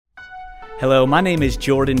Hello, my name is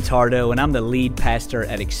Jordan Tardo, and I'm the lead pastor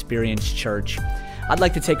at Experience Church. I'd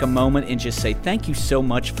like to take a moment and just say thank you so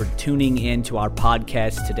much for tuning in to our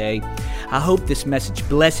podcast today. I hope this message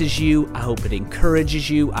blesses you. I hope it encourages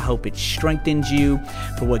you. I hope it strengthens you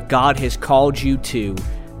for what God has called you to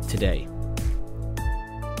today.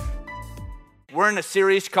 We're in a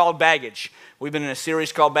series called Baggage. We've been in a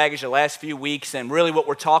series called Baggage the last few weeks, and really what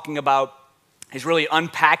we're talking about is really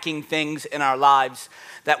unpacking things in our lives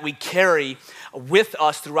that we carry with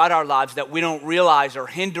us throughout our lives that we don't realize are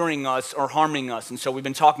hindering us or harming us. And so we've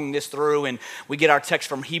been talking this through, and we get our text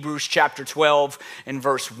from Hebrews chapter 12 and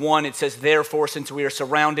verse 1. It says, "Therefore, since we are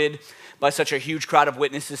surrounded by such a huge crowd of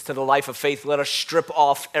witnesses to the life of faith, let us strip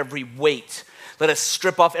off every weight." Let us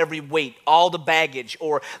strip off every weight, all the baggage,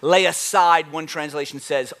 or lay aside, one translation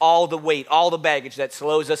says, all the weight, all the baggage that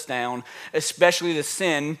slows us down, especially the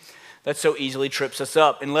sin that so easily trips us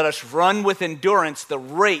up. And let us run with endurance the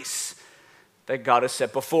race that God has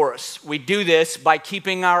set before us. We do this by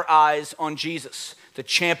keeping our eyes on Jesus, the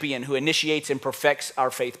champion who initiates and perfects our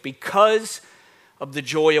faith. Because of the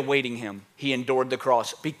joy awaiting him, he endured the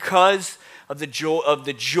cross. Because of the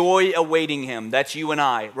joy awaiting him, that's you and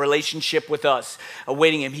I, relationship with us,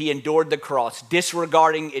 awaiting him, he endured the cross,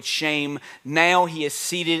 disregarding its shame. Now he is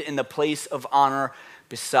seated in the place of honor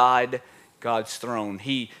beside God's throne.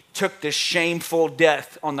 He took this shameful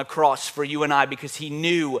death on the cross for you and I because he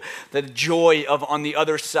knew the joy of on the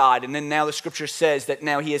other side. And then now the scripture says that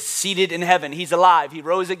now he is seated in heaven. He's alive. He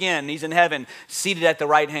rose again. He's in heaven, seated at the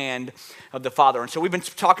right hand of the Father. And so we've been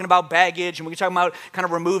talking about baggage, and we're talking about kind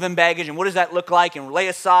of removing baggage and what does that look like, and lay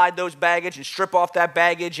aside those baggage and strip off that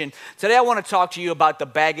baggage. And today I want to talk to you about the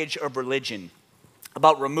baggage of religion,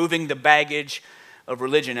 about removing the baggage of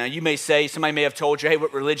religion. Now you may say, somebody may have told you, hey,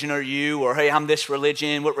 what religion are you? Or hey, I'm this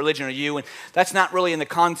religion, what religion are you? And that's not really in the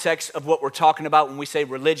context of what we're talking about when we say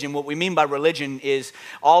religion. What we mean by religion is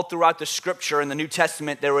all throughout the scripture in the New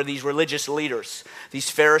Testament, there were these religious leaders, these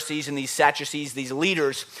Pharisees and these Sadducees, these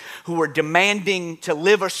leaders who were demanding to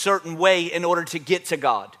live a certain way in order to get to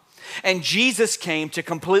God. And Jesus came to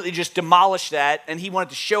completely just demolish that, and he wanted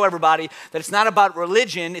to show everybody that it's not about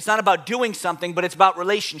religion, it's not about doing something, but it's about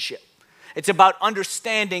relationship. It's about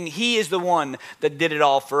understanding he is the one that did it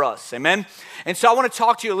all for us. Amen? And so I want to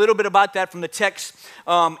talk to you a little bit about that from the text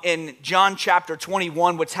in John chapter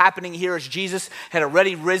 21. What's happening here is Jesus had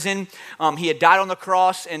already risen. He had died on the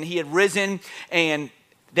cross, and he had risen, and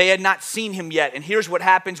they had not seen him yet. And here's what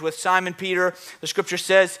happens with Simon Peter. The scripture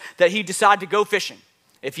says that he decided to go fishing.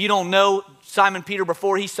 If you don't know Simon Peter,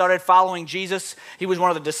 before he started following Jesus, he was one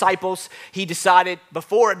of the disciples. He decided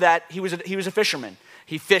before that he was a fisherman.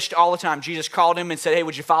 He fished all the time. Jesus called him and said, hey,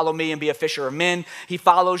 would you follow me and be a fisher of men? He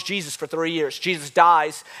follows Jesus for 3 years. Jesus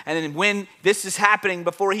dies, and then when this is happening,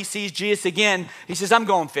 before he sees Jesus again, he says, I'm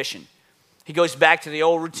going fishing. He goes back to the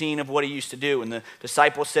old routine of what he used to do, and the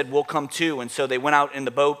disciples said, we'll come too. And so they went out in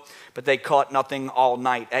the boat, but they caught nothing all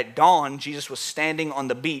night. At dawn, Jesus was standing on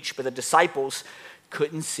the beach, but the disciples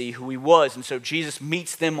couldn't see who he was. And so Jesus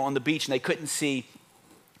meets them on the beach, and they couldn't see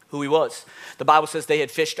who he was. The Bible says they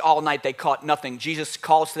had fished all night, they caught nothing. Jesus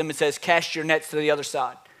calls to them and says, cast your nets to the other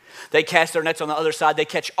side. They cast their nets on the other side. They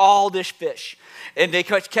catch all this fish. And they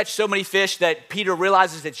catch so many fish that Peter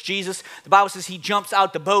realizes it's Jesus. The Bible says he jumps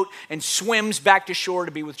out the boat and swims back to shore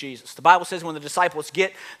to be with Jesus. The Bible says when the disciples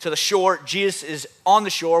get to the shore, Jesus is on the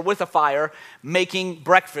shore with a fire making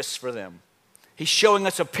breakfast for them. He's showing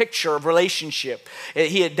us a picture of relationship.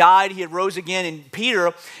 He had died, he had rose again. And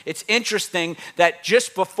Peter, it's interesting that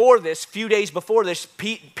just before this, few days before this,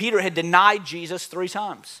 Peter had denied Jesus 3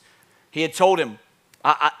 times. He had told him,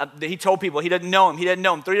 he told people he didn't know him. He didn't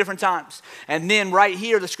know him 3 different times. And then right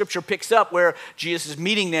here, the scripture picks up where Jesus is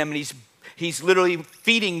meeting them, and he's literally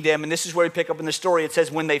feeding them. And this is where we pick up in the story. It says,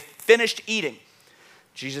 when they finished eating,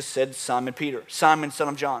 Jesus said to Simon Peter, Simon, son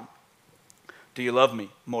of John, do you love me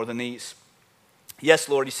more than these? Yes,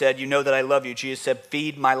 Lord, he said, you know that I love you. Jesus said,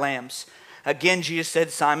 feed my lambs. Again, Jesus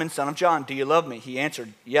said, Simon, son of John, do you love me? He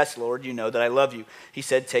answered, yes, Lord, you know that I love you. He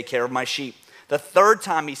said, take care of my sheep. The 3rd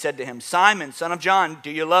time he said to him, Simon, son of John,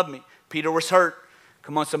 do you love me? Peter was hurt.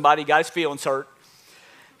 Come on, somebody, got his feelings hurt.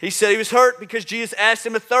 He said he was hurt because Jesus asked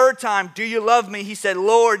him a 3rd time, do you love me? He said,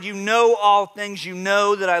 Lord, you know all things. You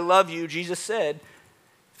know that I love you. Jesus said,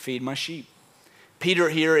 feed my sheep. Peter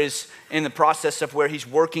here is in the process of where he's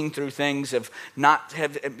working through things of not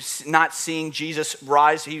seeing Jesus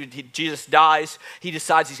rise. Jesus dies. He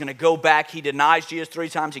decides he's going to go back. He denies Jesus 3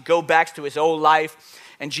 times. He goes back to his old life,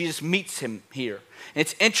 and Jesus meets him here. And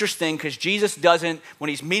it's interesting because Jesus doesn't,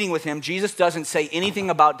 when he's meeting with him, Jesus doesn't say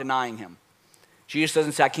anything about denying him. Jesus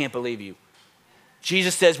doesn't say, I can't believe you.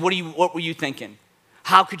 Jesus says, what were you thinking?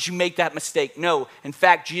 How could you make that mistake? No. In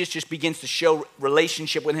fact, Jesus just begins to show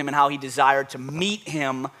relationship with him and how he desired to meet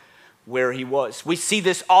him where he was. We see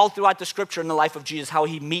this all throughout the scripture in the life of Jesus, how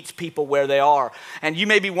he meets people where they are. And you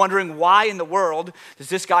may be wondering, why in the world does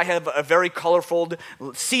this guy have a very colorful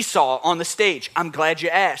seesaw on the stage? I'm glad you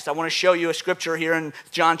asked. I want to show you a scripture here in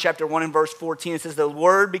John chapter 1 and verse 14. It says, the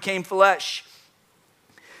Word became flesh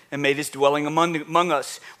and made his dwelling among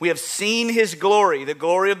us. We have seen his glory, the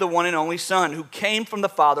glory of the one and only Son, who came from the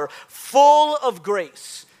Father, full of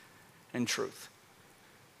grace and truth.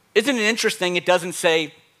 Isn't it interesting? It doesn't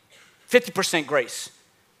say 50% grace,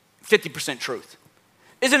 50% truth.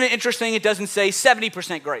 Isn't it interesting? It doesn't say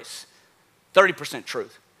 70% grace, 30%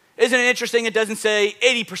 truth. Isn't it interesting? It doesn't say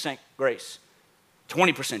 80% grace,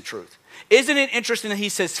 20% truth. Isn't it interesting that he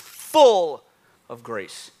says full of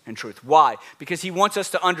grace and truth? Why? Because he wants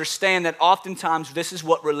us to understand that oftentimes this is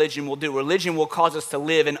what religion will do. Religion will cause us to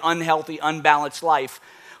live an unhealthy, unbalanced life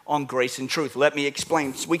on grace and truth. Let me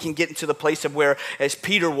explain. So we can get into the place of where, as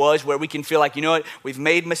Peter was, where we can feel like, you know what, we've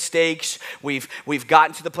made mistakes. We've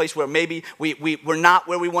gotten to the place where maybe we're not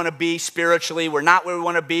where we want to be spiritually. We're not where we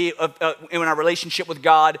want to be in our relationship with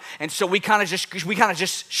God. And so we kind of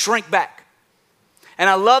just shrink back. And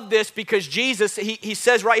I love this because Jesus, he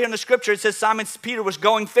says right here in the scripture, it says Simon Peter was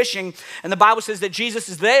going fishing, and the Bible says that Jesus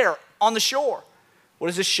is there on the shore. What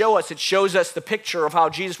does this show us? It shows us the picture of how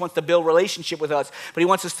Jesus wants to build relationship with us, but he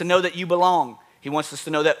wants us to know that you belong. He wants us to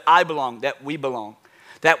know that I belong, that we belong.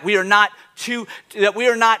 That we are not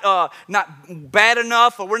not bad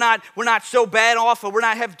enough, or we're not so bad off, or we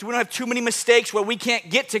don't have too many mistakes where we can't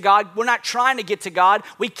get to God. We're not trying to get to God.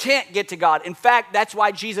 We can't get to God. In fact, that's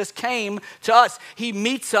why Jesus came to us. He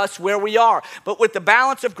meets us where we are. But with the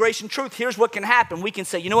balance of grace and truth, here's what can happen. We can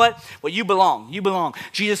say, you know what? Well, you belong. You belong.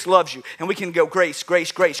 Jesus loves you. And we can go grace,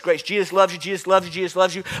 grace, grace, grace. Jesus loves you. Jesus loves you. Jesus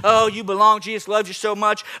loves you. Oh, you belong. Jesus loves you so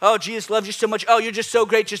much. Oh, Jesus loves you so much. Oh, you're just so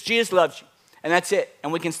great. Just Jesus loves you. And that's it.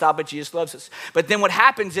 And we can stop at Jesus loves us. But then what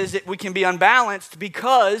happens is that we can be unbalanced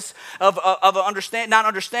because of not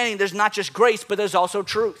understanding there's not just grace, but there's also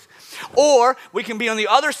truth. Or we can be on the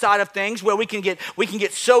other side of things where we can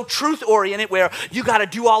get so truth oriented, where you got to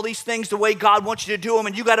do all these things the way God wants you to do them,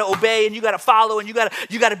 and you got to obey, and you got to follow, and you got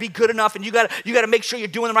to be good enough, and you got to make sure you're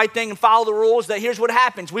doing the right thing and follow the rules. That here's what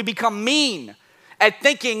happens: we become mean at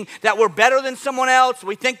thinking that we're better than someone else.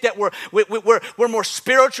 We think that we're more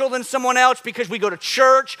spiritual than someone else because we go to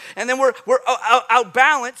church, and then we're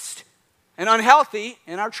outbalanced and unhealthy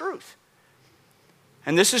in our truth.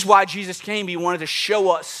 And this is why Jesus came. He wanted to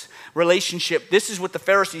show us relationship. This is what the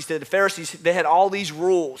Pharisees did. The Pharisees, they had all these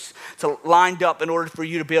rules lined up in order for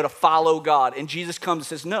you to be able to follow God. And Jesus comes and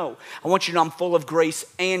says, no, I want you to know I'm full of grace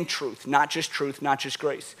and truth, not just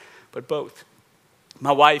grace, but both.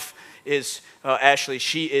 My wife is, Ashley,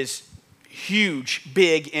 she is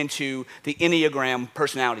big into the Enneagram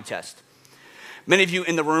personality test. Many of you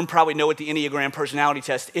in the room probably know what the Enneagram personality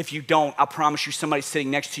test. If you don't, I promise you somebody sitting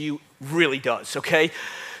next to you really does, okay?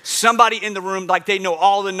 Somebody in the room, like they know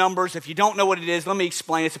all the numbers. If you don't know what it is, let me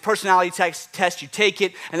explain. It's a personality test. You take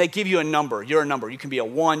it, and they give you a number. You're a number. You can be a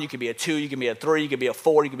 1, you can be a 2, you can be a 3, you can be a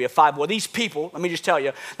 4, you can be a 5. Well, these people, let me just tell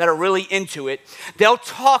you, that are really into it, they'll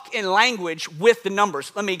talk in language with the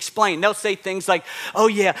numbers. Let me explain. They'll say things like, oh,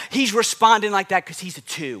 yeah, he's responding like that because he's a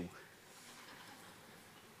 2.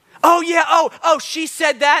 Oh, yeah, oh, she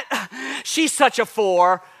said that. She's such a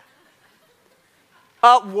 4.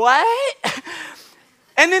 What?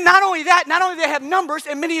 And then not only that, not only do they have numbers,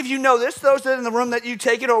 and many of you know this, those that are in the room that you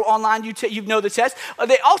take it or online, you know the test,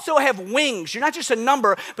 they also have wings. You're not just a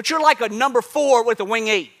number, but you're like a number 4 with a wing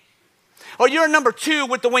 8. Or you're a number 2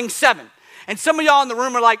 with the wing 7. And some of y'all in the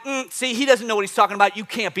room are like, see, he doesn't know what he's talking about. You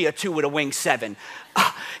can't be a 2 with a wing 7.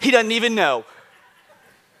 He doesn't even know.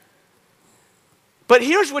 But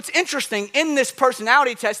here's what's interesting. In this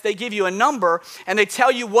personality test, they give you a number, and they tell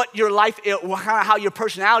you what your life, how your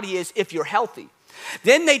personality is if you're healthy.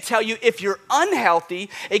 Then they tell you if you're unhealthy,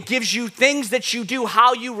 it gives you things that you do,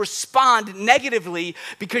 how you respond negatively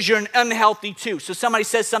because you're an unhealthy 2. So somebody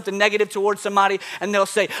says something negative towards somebody, and they'll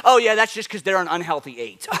say, oh, yeah, that's just because they're an unhealthy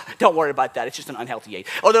 8. Don't worry about that. It's just an unhealthy 8.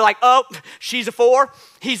 Or they're like, oh, she's a 4,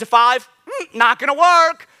 he's a 5. Not going to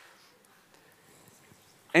work.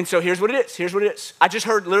 And so here's what it is. I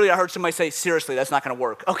heard somebody say, seriously, that's not going to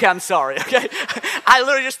work. Okay, I'm sorry, okay? I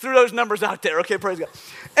literally just threw those numbers out there, okay, praise God.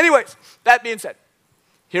 Anyways, that being said,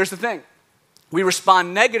 here's the thing. We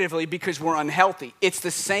respond negatively because we're unhealthy. It's the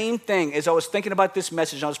same thing. As I was thinking about this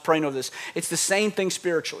message, I was praying over this, it's the same thing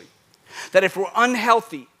spiritually. That if we're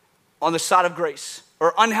unhealthy on the side of grace,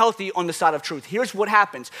 or unhealthy on the side of truth, here's what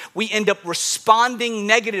happens. We end up responding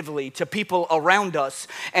negatively to people around us,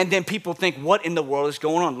 and then people think, what in the world is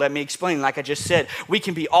going on? Let me explain. Like I just said, we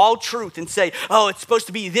can be all truth and say, oh, it's supposed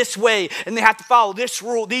to be this way, and they have to follow this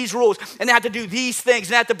rule, these rules, and they have to do these things,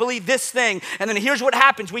 and they have to believe this thing. And then here's what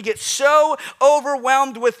happens. We get so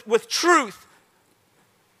overwhelmed with truth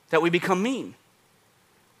that we become mean.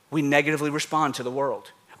 We negatively respond to the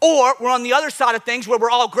world. Or we're on the other side of things where we're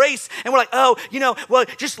all grace and we're like, oh, well,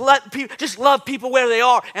 just love people where they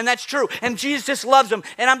are. And that's true. And Jesus just loves them.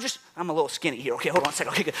 And I'm a little skinny here. Okay, hold on a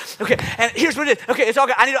second. Okay, good. Okay, and here's what it is. Okay, it's all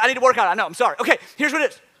good. I need to work out. I know, I'm sorry. Okay, here's what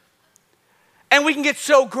it is. And we can get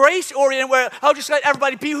so grace-oriented where, oh, just let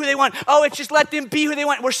everybody be who they want. Oh, it's just let them be who they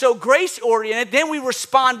want. We're so grace-oriented. Then we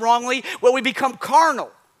respond wrongly where we become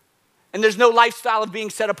carnal. And there's no lifestyle of being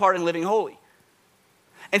set apart and living holy.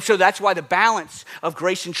 And so that's why the balance of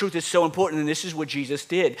grace and truth is so important. And this is what Jesus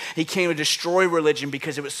did. He came to destroy religion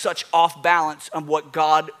because it was such off balance on what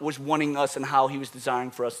God was wanting us and how he was desiring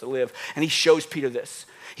for us to live. And he shows Peter this.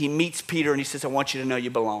 He meets Peter and he says, I want you to know you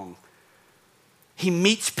belong. He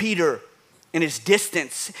meets Peter in his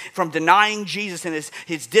distance from denying Jesus and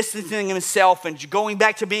his distancing himself and going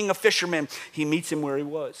back to being a fisherman. He meets him where he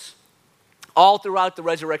was. All throughout the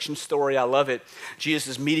resurrection story, I love it. Jesus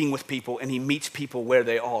is meeting with people and he meets people where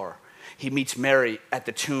they are. He meets Mary at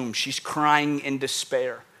the tomb. She's crying in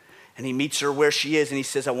despair. And he meets her where she is and he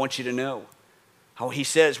says, I want you to know. He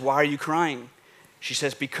says, why are you crying? She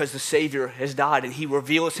says, because the Savior has died, and he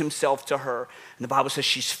reveals himself to her. And the Bible says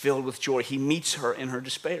she's filled with joy. He meets her in her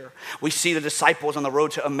despair. We see the disciples on the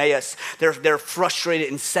road to Emmaus. They're frustrated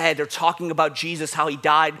and sad. They're talking about Jesus, how he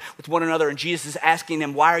died with one another. And Jesus is asking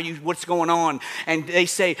them, what's going on? And they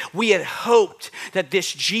say, we had hoped that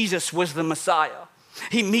this Jesus was the Messiah.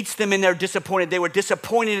 He meets them in their disappointed. They were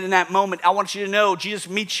disappointed in that moment. I want you to know, Jesus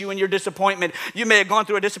meets you in your disappointment. You may have gone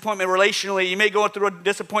through a disappointment relationally. You may go through a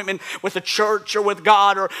disappointment with the church or with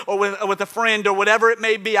God or with a friend or whatever it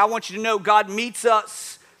may be. I want you to know God meets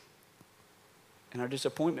us in our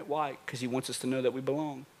disappointment. Why? Because he wants us to know that we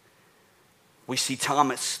belong. We see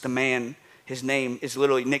Thomas, the man, his name is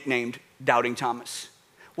literally nicknamed Doubting Thomas.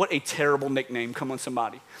 What a terrible nickname. Come on,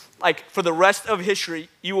 somebody. Like, for the rest of history,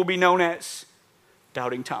 you will be known as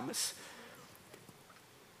Doubting Thomas.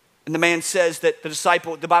 And the man says that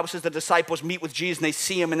the Bible says the disciples meet with Jesus and they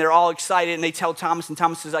see him and they're all excited and they tell Thomas, and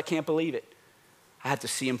Thomas says, I can't believe it. I have to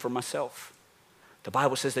see him for myself. The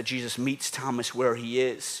Bible says that Jesus meets Thomas where he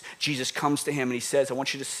is. Jesus comes to him and he says, I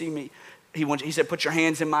want you to see me. He said, put your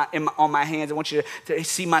hands on my hands. I want you to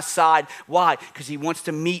see my side. Why? Because he wants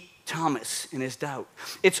to meet Thomas in his doubt.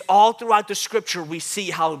 It's all throughout the scripture we see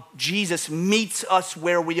how Jesus meets us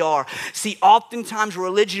where we are. See, oftentimes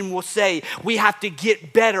religion will say we have to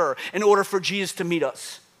get better in order for Jesus to meet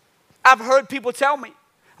us. I've heard people tell me,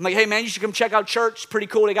 I'm like, hey man, you should come check out church. It's pretty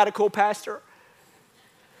cool. They got a cool pastor.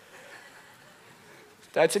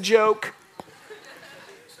 That's a joke.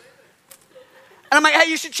 And I'm like,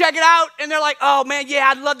 hey, you should check it out. And they're like, oh man,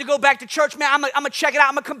 yeah, I'd love to go back to church, man. I'm gonna check it out.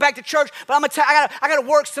 I'm gonna come back to church, but I gotta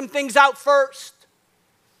work some things out first.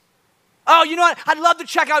 Oh, you know what? I'd love to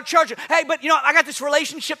check out church. Hey, but I got this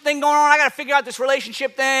relationship thing going on. I gotta figure out this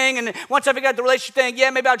relationship thing. And once I figure out the relationship thing, yeah,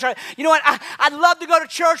 maybe I'll try. You know what? I'd love to go to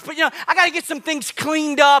church, but I gotta get some things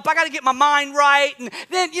cleaned up. I gotta get my mind right, and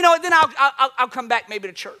then I'll come back maybe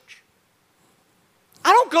to church.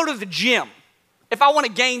 I don't go to the gym if I want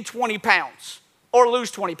to gain 20 pounds. Or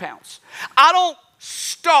lose 20 pounds. I don't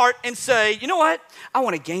start and say, you know what? I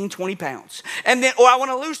want to gain 20 pounds. Or I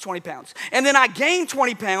want to lose 20 pounds. And then I gain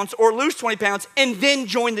 20 pounds or lose 20 pounds and then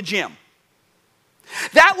join the gym.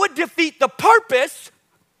 That would defeat the purpose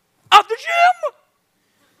of the gym.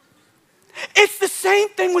 It's the same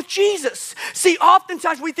thing with Jesus. See,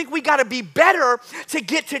 oftentimes we think we got to be better to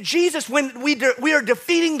get to Jesus when we are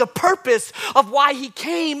defeating the purpose of why he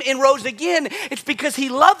came and rose again. It's because he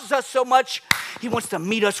loves us so much, he wants to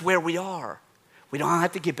meet us where we are. We don't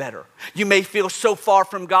have to get better. You may feel so far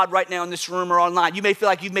from God right now in this room or online. You may feel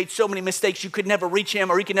like you've made so many mistakes you could never reach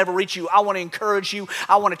him or he could never reach you. I want to encourage you.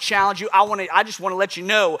 I want to challenge you. I just want to let you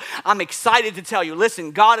know, I'm excited to tell you,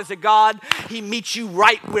 listen, God is a God. He meets you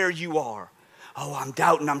right where you are. Oh, I'm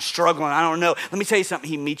doubting, I'm struggling, I don't know. Let me tell you something,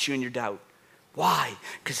 he meets you in your doubt. Why?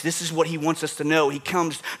 Because this is what he wants us to know. He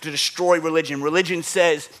comes to destroy religion. Religion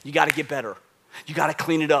says you got to get better. You got to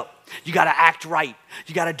clean it up. You got to act right.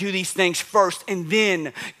 You got to do these things first, and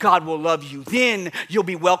then God will love you. Then you'll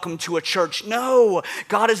be welcome to a church. No,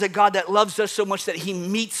 God is a God that loves us so much that he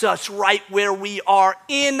meets us right where we are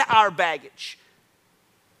in our baggage,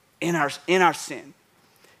 in our sin,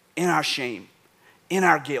 in our shame, in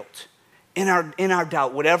our guilt, in our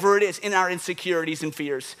doubt, whatever it is, in our insecurities and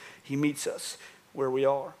fears, he meets us where we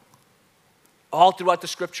are. All throughout the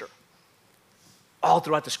scripture,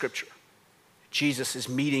 Jesus is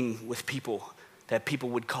meeting with people that people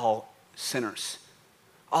would call sinners.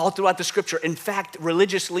 All throughout the scripture. In fact,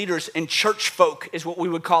 religious leaders and church folk is what we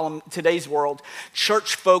would call them in today's world.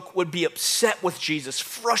 Church folk would be upset with Jesus,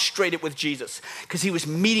 frustrated with Jesus, because he was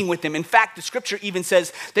meeting with them. In fact, the scripture even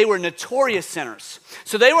says they were notorious sinners.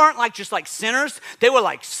 So they weren't just like sinners, they were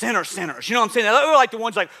like sinners. You know what I'm saying? They were like the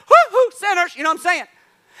ones like, whoo, sinners, you know what I'm saying?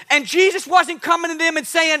 And Jesus wasn't coming to them and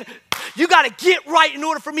saying, you got to get right in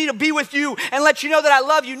order for me to be with you and let you know that I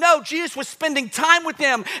love you. No, Jesus was spending time with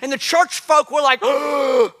them. And the church folk were like,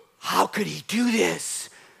 oh, how could he do this?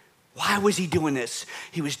 Why was he doing this?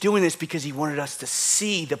 He was doing this because he wanted us to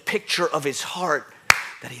see the picture of his heart,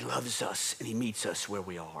 that he loves us and he meets us where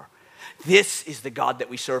we are. This is the God that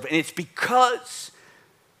we serve. And it's because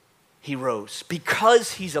he rose,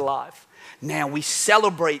 because he's alive. Now we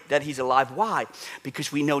celebrate that he's alive. Why?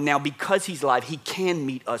 Because we know now because he's alive, he can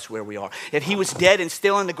meet us where we are. If he was dead and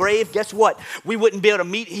still in the grave, guess what? He wouldn't be able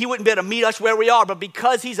to meet us where we are. But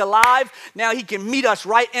because he's alive, now he can meet us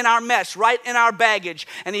right in our mess, right in our baggage.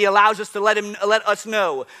 And he allows us to let us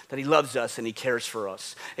know that he loves us and he cares for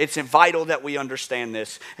us. It's vital that we understand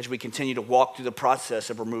this as we continue to walk through the process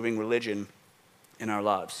of removing religion in our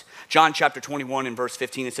lives. John chapter 21 and verse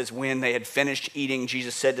 15, it says, when they had finished eating,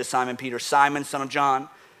 Jesus said to Simon Peter, Simon, son of John,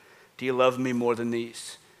 do you love me more than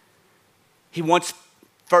these? He wants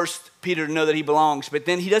first Peter to know that he belongs, but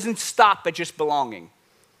then he doesn't stop at just belonging.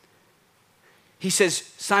 He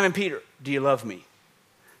says, Simon Peter, do you love me?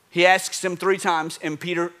 He asks him 3 times, and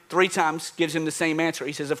Peter 3 times gives him the same answer.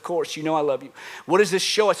 He says, of course, you know I love you. What does this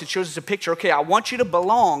show us? It shows us a picture. Okay, I want you to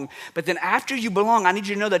belong, but then after you belong, I need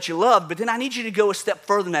you to know that you love, but then I need you to go a step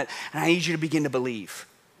further than that, and I need you to begin to believe.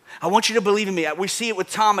 I want you to believe in me. We see it with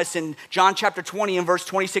Thomas in John chapter 20 and verse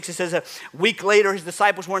 26. It says a week later, his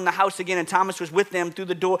disciples were in the house again, and Thomas was with them through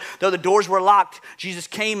the door. Though the doors were locked, Jesus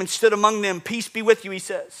came and stood among them. Peace be with you, he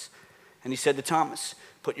says. And he said to Thomas,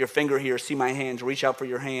 put your finger here, see my hands, reach out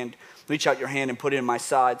your hand and put it in my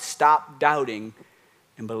side. Stop doubting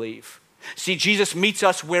and believe. See, Jesus meets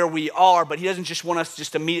us where we are, but he doesn't just want us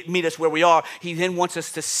just to meet us where we are. He then wants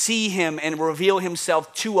us to see him and reveal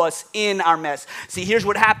himself to us in our mess. See, here's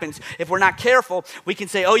what happens. If we're not careful, we can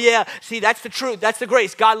say, oh yeah, see, that's the truth. That's the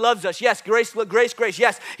grace. God loves us. Yes, grace.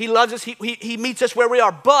 Yes, he loves us. He meets us where we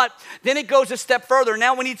are. But then it goes a step further.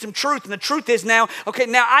 Now we need some truth. And the truth is now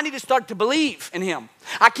I need to start to believe in him.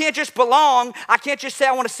 I can't just belong. I can't just say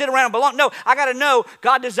I want to sit around and belong. No, I got to know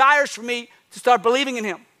God desires for me to start believing in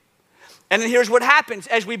him. And then here's what happens.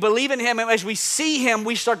 As we believe in him and as we see him,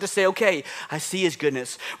 we start to say, okay, I see his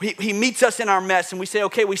goodness. He meets us in our mess, and we say,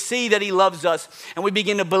 okay, we see that he loves us, and we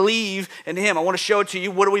begin to believe in him. I want to show it to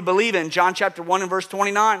you. What do we believe in? John chapter 1 and verse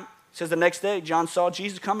 29 it says, the next day, John saw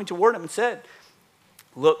Jesus coming toward him and said,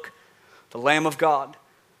 look, the Lamb of God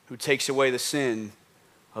who takes away the sin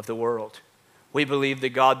of the world. We believe the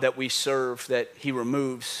God that we serve, that he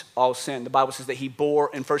removes all sin. The Bible says that he bore,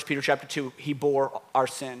 in 1 Peter chapter 2, he bore our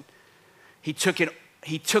sin. He took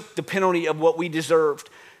the penalty of what we deserved.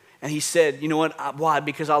 And he said, you know what? Why?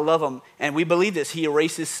 Because I love him. And we believe this. He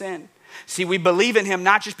erases sin. See, we believe in him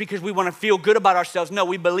not just because we want to feel good about ourselves. No,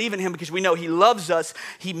 we believe in him because we know he loves us.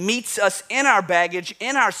 He meets us in our baggage,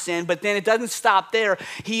 in our sin. But then it doesn't stop there.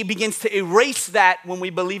 He begins to erase that when we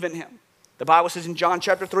believe in him. The Bible says in John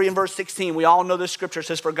chapter 3 and verse 16, we all know this scripture. It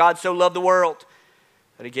says, for God so loved the world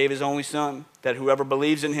that he gave his only son, that whoever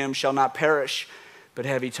believes in him shall not perish, but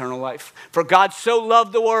have eternal life. For God so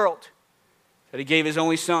loved the world that he gave his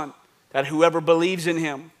only son, that whoever believes in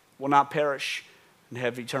him will not perish and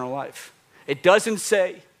have eternal life. It doesn't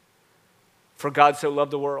say, for God so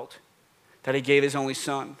loved the world that he gave his only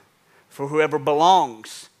son, for whoever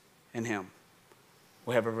belongs in him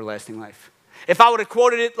will have everlasting life. If I would have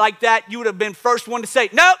quoted it like that, you would have been first one to say,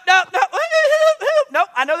 no,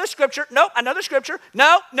 I know the scripture. No, I know the scripture.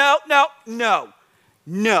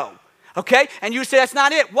 No. Okay? And you say that's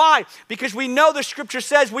not it. Why? Because we know the scripture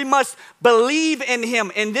says we must believe in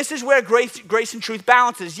him. And this is where grace and truth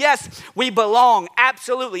balances. Yes, we belong.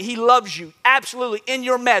 Absolutely. He loves you. Absolutely. In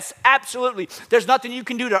your mess. Absolutely. There's nothing you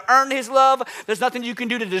can do to earn his love. There's nothing you can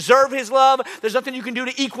do to deserve his love. There's nothing you can do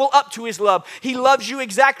to equal up to his love. He loves you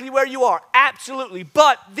exactly where you are. Absolutely.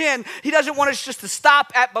 But then he doesn't want us just to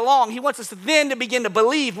stop at belong. He wants us then to begin to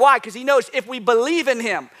believe. Why? Because he knows if we believe in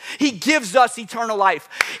him, he gives us eternal life.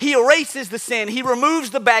 He erases the sin. He removes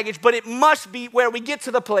the baggage, but it must be where we get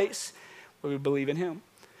to the place where we believe in him.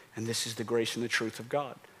 And this is the grace and the truth of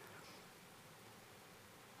God.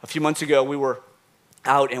 A few months ago, we were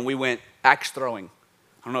out and we went axe throwing.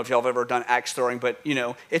 I don't know if y'all have ever done axe throwing, but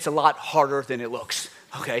it's a lot harder than it looks,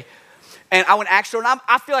 okay? And I went axe throwing.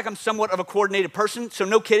 I feel like I'm somewhat of a coordinated person, so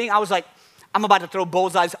no kidding. I was like, I'm about to throw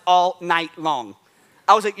bullseyes all night long.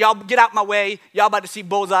 I was like, y'all get out my way. Y'all about to see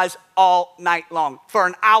bullseyes all night long. For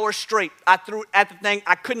an hour straight, I threw at the thing.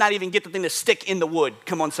 I could not even get the thing to stick in the wood.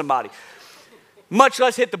 Come on, somebody. Much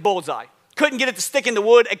less hit the bullseye. Couldn't get it to stick in the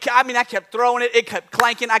wood. I kept throwing it. It kept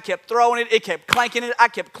clanking. I kept throwing it. It kept clanking it.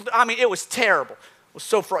 It was terrible. I was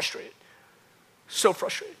so frustrated. So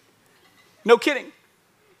frustrated. No kidding.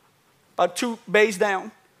 About 2 bays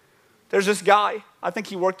down, there's this guy. I think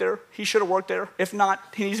he worked there. He should have worked there. If not,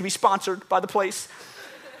 he needs to be sponsored by the place.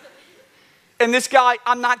 And this guy,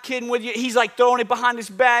 I'm not kidding with you, he's like throwing it behind his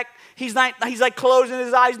back. He's like closing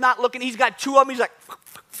his eyes, not looking. He's got 2 of them. He's like,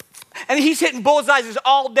 and he's hitting bullseyes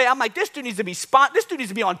all day. I'm like, this dude needs to be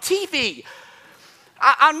on TV.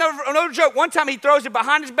 I'll never joke. One time he throws it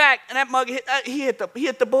behind his back, and that mug he hit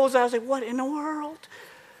the bullseye. I was like, what in the world?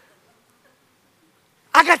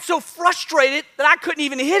 I got so frustrated that I couldn't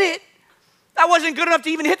even hit it. That wasn't good enough to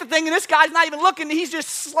even hit the thing, and this guy's not even looking. He's just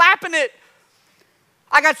slapping it.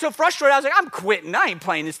 I got so frustrated. I was like, I'm quitting. I ain't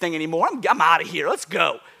playing this thing anymore. I'm out of here. Let's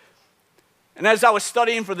go. And as I was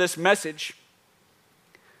studying for this message,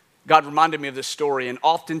 God reminded me of this story, and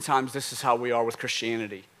oftentimes this is how we are with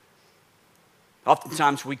Christianity.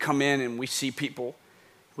 Oftentimes we come in and we see people,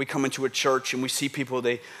 we come into a church and we see people,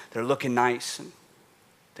 they're looking nice and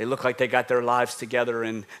they look like they got their lives together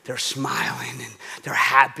and they're smiling and they're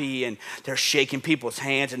happy and they're shaking people's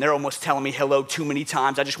hands and they're almost telling me hello too many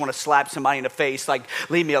times. I just want to slap somebody in the face, like,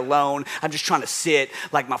 leave me alone. I'm just trying to sit,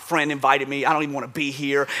 like my friend invited me. I don't even want to be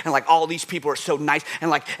here. And like all these people are so nice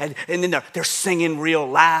and then they're singing real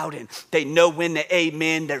loud and they know when to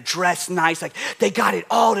amen. They're dressed nice, like they got it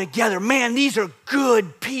all together. Man, these are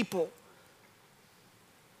good people.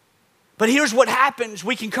 But here's what happens.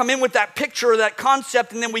 We can come in with that picture or that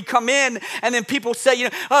concept, and then we come in, and then people say,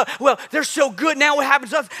 well, they're so good. Now what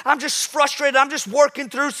happens? I'm just frustrated. I'm just working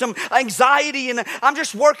through some anxiety, and I'm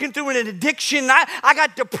just working through an addiction. I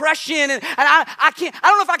got depression, and I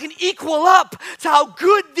don't know if I can equal up to how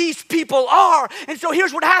good these people are. And so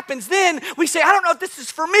here's what happens. Then we say, I don't know if this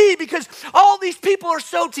is for me because all these people are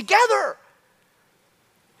so together.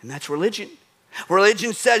 And that's religion.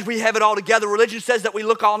 Religion says we have it all together. Religion says that we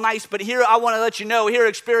look all nice. But here I want to let you know, here at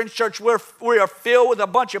Experience Church, we are filled with a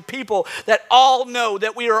bunch of people that all know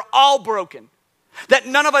that we are all broken. That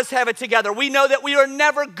none of us have it together. We know that we are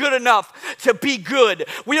never good enough to be good.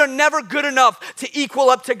 We are never good enough to equal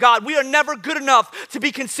up to God. We are never good enough to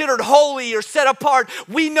be considered holy or set apart.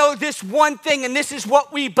 We know this one thing, and this is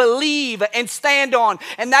what we believe and stand on.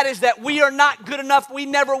 And that is that we are not good enough. We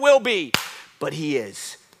never will be. But He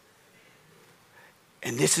is.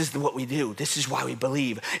 And this is what we do. This is why we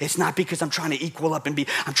believe. It's not because I'm trying to equal up and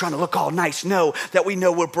I'm trying to look all nice. No, that we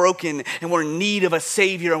know we're broken and we're in need of a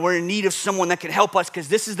Savior and we're in need of someone that can help us, because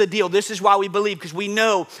this is the deal. This is why we believe, because we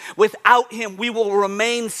know without Him, we will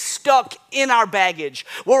remain stuck in our baggage.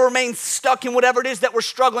 We'll remain stuck in whatever it is that we're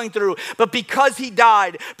struggling through. But because He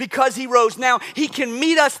died, because He rose, now He can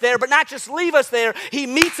meet us there, but not just leave us there. He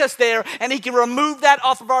meets us there and He can remove that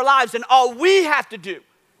off of our lives. And all we have to do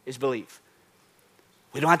is believe.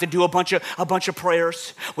 We don't have to do a bunch of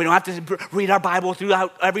prayers. We don't have to read our Bible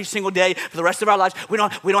throughout every single day for the rest of our lives. We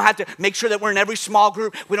don't have to make sure that we're in every small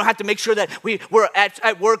group. We don't have to make sure that we're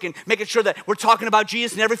at work and making sure that we're talking about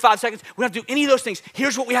Jesus in every 5 seconds. We don't have to do any of those things.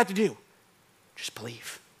 Here's what we have to do. Just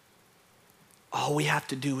believe. All we have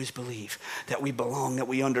to do is believe that we belong, that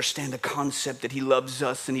we understand the concept that He loves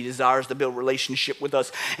us and He desires to build relationship with us.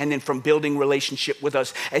 And then from building relationship with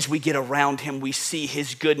us, as we get around Him, we see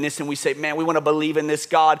His goodness and we say, man, we want to believe in this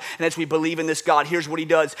God. And as we believe in this God, here's what He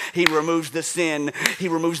does. He removes the sin. He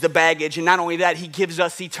removes the baggage. And not only that, He gives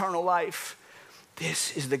us eternal life.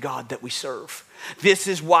 This is the God that we serve. This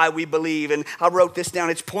is why we believe. And I wrote this down.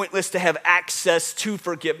 It's pointless to have access to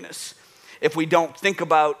forgiveness if we don't think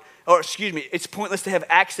about it's pointless to have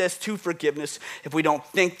access to forgiveness if we don't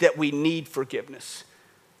think that we need forgiveness.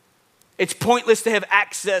 It's pointless to have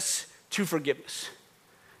access to forgiveness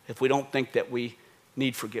if we don't think that we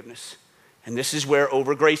need forgiveness. And this is where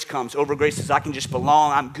over grace comes. Over grace says, I can just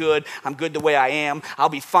belong. I'm good the way I am. I'll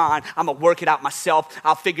be fine. I'm going to work it out myself.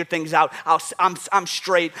 I'll figure things out. I'm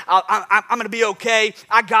straight. I'm going to be okay.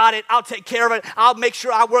 I got it. I'll take care of it. I'll make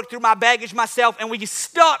sure I work through my baggage myself. And we get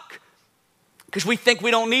stuck because we think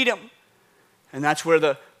we don't need Him. And that's where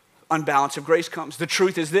the unbalance of grace comes. The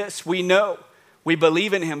truth is this. We know. We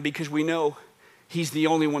believe in Him because we know He's the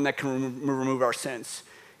only one that can remove our sins.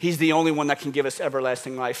 He's the only one that can give us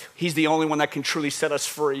everlasting life. He's the only one that can truly set us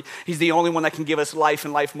free. He's the only one that can give us life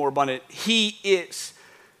and life more abundant. He is.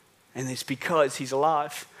 And it's because he's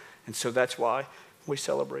alive. And so that's why we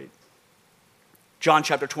celebrate. John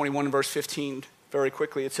chapter 21 and verse 15, very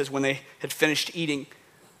quickly, it says, when they had finished eating,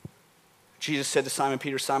 Jesus said to Simon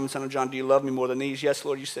Peter, Simon, son of John, do you love me more than these? Yes,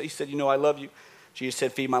 Lord. He said, you know I love you. Jesus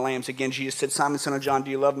said, feed my lambs. Again, Jesus said, Simon, son of John, do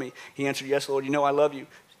you love me? He answered, yes, Lord, you know I love you.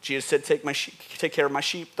 Jesus said, take care of my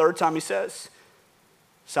sheep. Third time he says,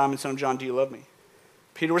 Simon, son of John, do you love me?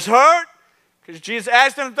 Peter was hurt because Jesus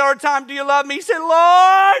asked him the third time, do you love me? He said,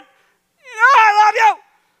 Lord, you know I love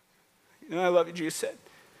you. You know I love you, Jesus said.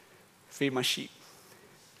 Feed my sheep.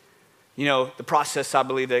 You know, the process I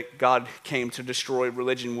believe that God came to destroy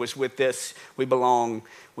religion was with this. We belong,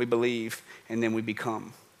 we believe, and then we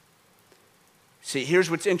become. See, here's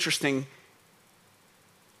what's interesting.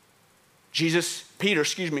 Peter,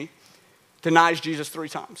 denies Jesus 3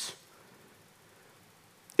 times.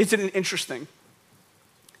 Isn't it interesting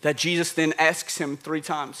that Jesus then asks him 3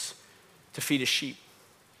 times to feed his sheep?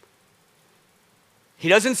 He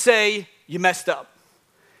doesn't say, you messed up.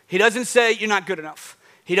 He doesn't say, you're not good enough.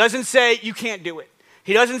 He doesn't say, you can't do it.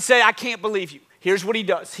 He doesn't say, I can't believe you. Here's what he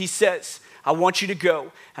does. He says, I want you to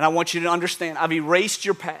go, and I want you to understand, I've erased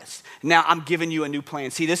your past. Now I'm giving you a new plan.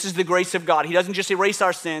 See, this is the grace of God. He doesn't just erase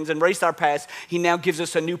our sins and erase our past. He now gives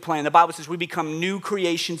us a new plan. The Bible says we become new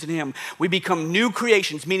creations in him. We become new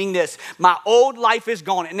creations, meaning this, my old life is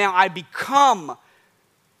gone, and now I become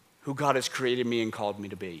who God has created me and called me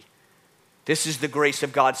to be. This is the grace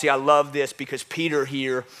of God. See, I love this because Peter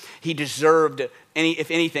here, he deserved, if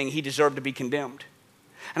anything, he deserved to be condemned.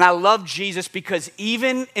 And I love Jesus because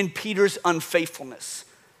even in Peter's unfaithfulness,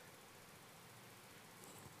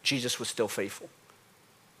 Jesus was still faithful.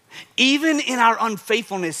 Even in our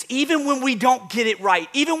unfaithfulness, even when we don't get it right,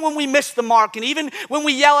 even when we miss the mark, and even when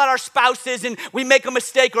we yell at our spouses and we make a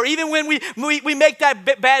mistake, or even when we make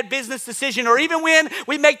that bad business decision, or even when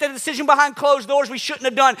we make that decision behind closed doors we shouldn't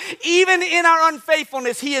have done, even in our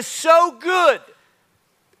unfaithfulness, he is so good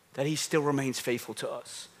that he still remains faithful to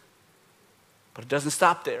us. But it doesn't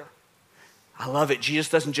stop there. I love it. Jesus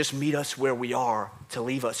doesn't just meet us where we are to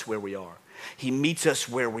leave us where we are. He meets us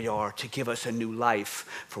where we are to give us a new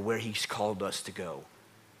life for where he's called us to go.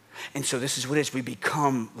 And so this is what it is. We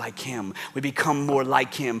become like him. We become more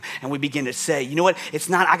like him. And we begin to say, you know what? It's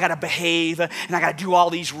not I got to behave and I got to do all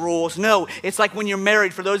these rules. No, it's like when you're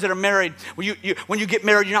married. For those that are married, when you get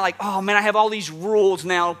married, you're not like, oh man, I have all these rules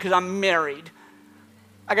now because I'm married.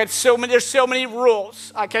 There's so many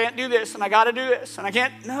rules. I can't do this and I got to do this and I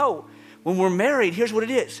can't. No. When we're married, here's what it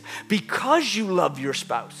is. Because you love your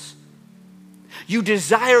spouse, you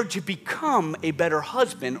desire to become a better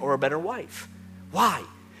husband or a better wife. Why?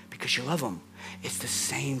 Because you love them. It's the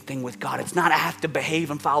same thing with God. It's not I have to behave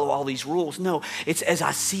and follow all these rules. No, it's as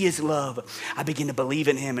I see his love, I begin to believe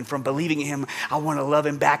in him. And from believing in him, I want to love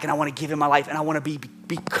him back and I want to give him my life. And I want to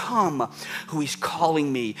become who he's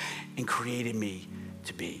calling me and created me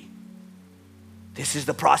to be. This is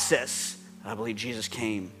the process I believe Jesus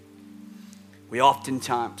came. We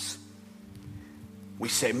oftentimes, we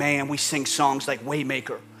say, man, we sing songs like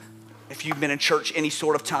Waymaker. If you've been in church any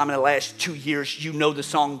sort of time in the last 2 years, you know the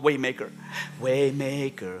song Waymaker.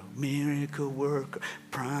 Waymaker, miracle worker,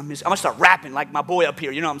 promise. I'm going to start rapping like my boy up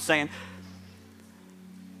here, you know what I'm saying?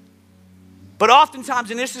 But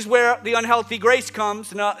oftentimes, and this is where the unhealthy grace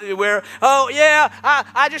comes, where, oh yeah,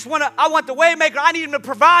 I want the Waymaker. I need him to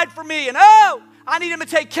provide for me, and oh, I need him to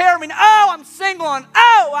take care of me, and oh, I'm single, and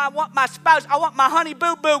oh, I want my spouse, I want my honey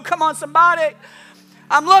boo-boo. Come on, somebody.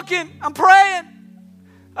 I'm looking, I'm praying.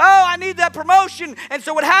 Oh, I need that promotion. And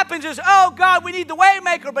so what happens is, oh God, we need the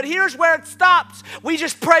Waymaker. But here's where it stops. We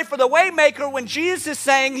just pray for the Waymaker when Jesus is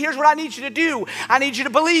saying, here's what I need you to do. I need you to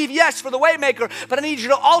believe, yes, for the Waymaker, but I need you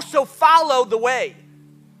to also follow the way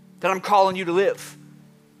that I'm calling you to live.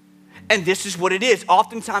 And this is what it is.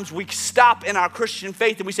 Oftentimes we stop in our Christian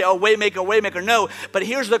faith and we say, oh, Waymaker, Waymaker. No, but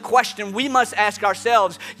here's the question we must ask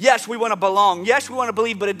ourselves. Yes, we want to belong. Yes, we want to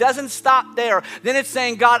believe, but it doesn't stop there. Then it's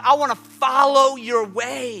saying, God, I want to follow your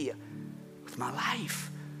way with my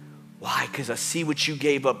life. Why? Because I see what you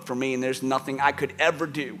gave up for me and there's nothing I could ever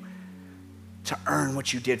do to earn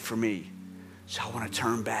what you did for me. So I want to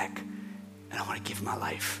turn back and I want to give my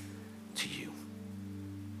life to you.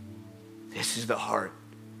 This is the heart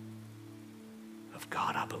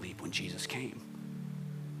God, I believe, when Jesus came.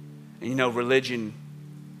 And you know, religion,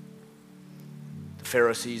 the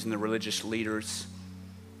Pharisees and the religious leaders,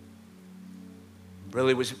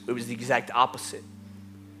 really it was the exact opposite.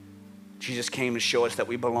 Jesus came to show us that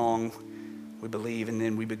we belong, we believe, and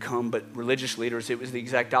then we become. But religious leaders, it was the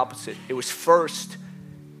exact opposite. It was first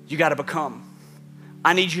you got to become.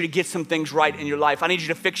 I need you to get some things right in your life. I need you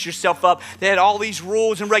to fix yourself up. They had all these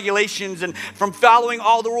rules and regulations, and from following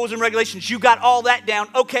all the rules and regulations, you got all that down.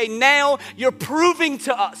 Okay, now you're proving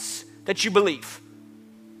to us that you believe.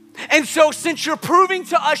 And so since you're proving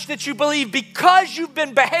to us that you believe because you've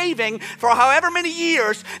been behaving for however many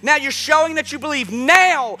years, now you're showing that you believe.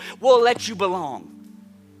 Now we'll let you belong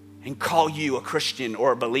and call you a Christian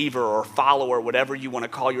or a believer or a follower, whatever you want to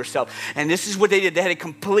call yourself. And this is what they did. They had a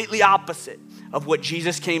completely opposite of what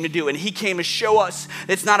Jesus came to do. And he came to show us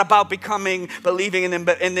it's not about becoming, believing, and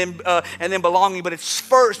then belonging, but it's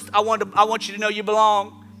first, I want you to know you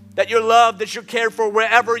belong. That you're loved, that you're cared for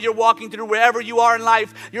wherever you're walking through, wherever you are in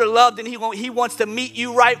life. You're loved, and he wants to meet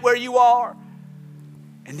you right where you are.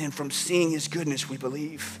 And then from seeing his goodness, we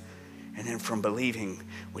believe. And then from believing,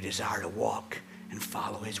 we desire to walk and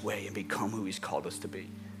follow his way and become who he's called us to be.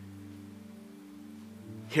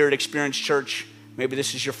 Here at Experience Church, maybe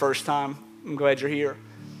this is your first time. I'm glad you're here.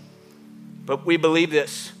 But we believe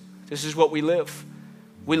this. This is what we live.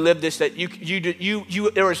 We live this, that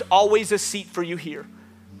there is always a seat for you here.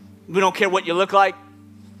 We don't care what you look like.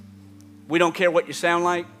 We don't care what you sound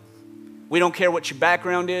like. We don't care what your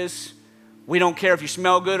background is. We don't care if you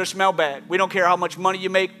smell good or smell bad. We don't care how much money you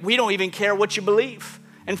make. We don't even care what you believe.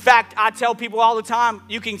 In fact, I tell people all the time,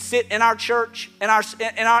 you can sit in our church, in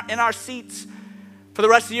our seats for the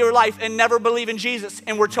rest of your life and never believe in Jesus,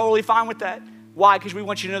 and we're totally fine with that. Why? Because we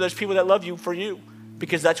want you to know there's people that love you for you,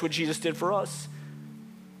 because that's what Jesus did for us.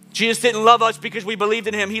 Jesus didn't love us because we believed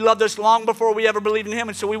in him. He loved us long before we ever believed in him.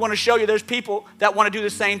 And so we want to show you there's people that want to do the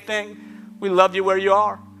same thing. We love you where you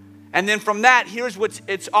are. And then from that, here's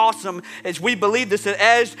it's awesome, is we believe this, that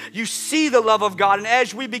as you see the love of God and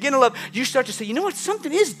as we begin to love, you start to say, you know what,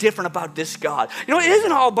 something is different about this God. You know, it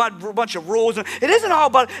isn't all about a bunch of rules. It isn't all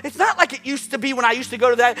about, it's not like it used to be when I used to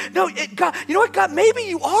go to that. No, God, you know what, God, maybe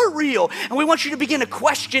you are real. And we want you to begin to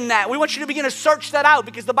question that. We want you to begin to search that out,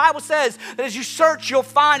 because the Bible says that as you search, you'll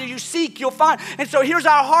find, as you seek, you'll find. And so here's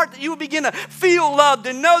our heart, that you will begin to feel loved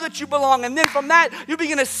and know that you belong. And then from that, you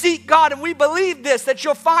begin to seek God. And we believe this, that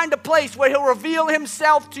you'll find a place where he'll reveal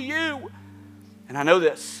himself to you. And I know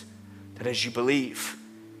this, that as you believe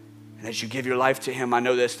and as you give your life to him, I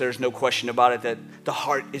know this, there's no question about it, that the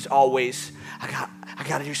heart is always, I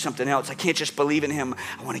got to do something else. I can't just believe in him.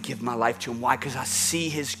 I want to give my life to him. Why? Because I see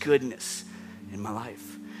his goodness in my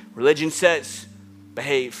life. Religion says,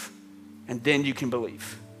 behave, and then you can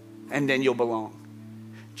believe, and then you'll belong.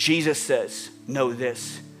 Jesus says, know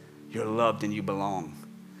this, you're loved and you belong.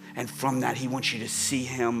 And from that, he wants you to see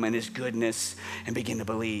him and his goodness and begin to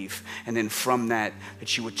believe. And then from that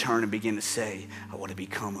you would turn and begin to say, I want to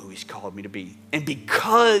become who he's called me to be. And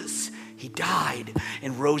because he died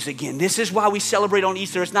and rose again. This is why we celebrate on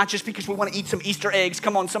Easter. It's not just because we want to eat some Easter eggs.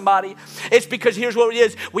 Come on, somebody. It's because here's what it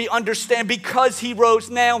is. We understand because he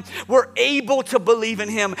rose now, we're able to believe in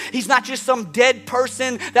him. He's not just some dead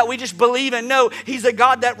person that we just believe in. No, he's a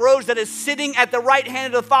God that rose, that is sitting at the right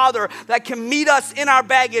hand of the Father, that can meet us in our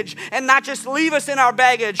baggage and not just leave us in our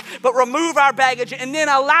baggage, but remove our baggage and then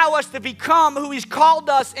allow us to become who he's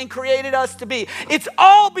called us and created us to be. It's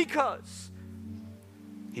all because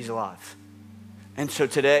he's alive. And so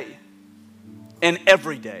today and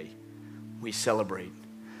every day we celebrate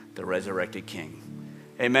the resurrected King.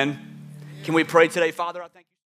 Amen. Can we pray today? Father, I thank you.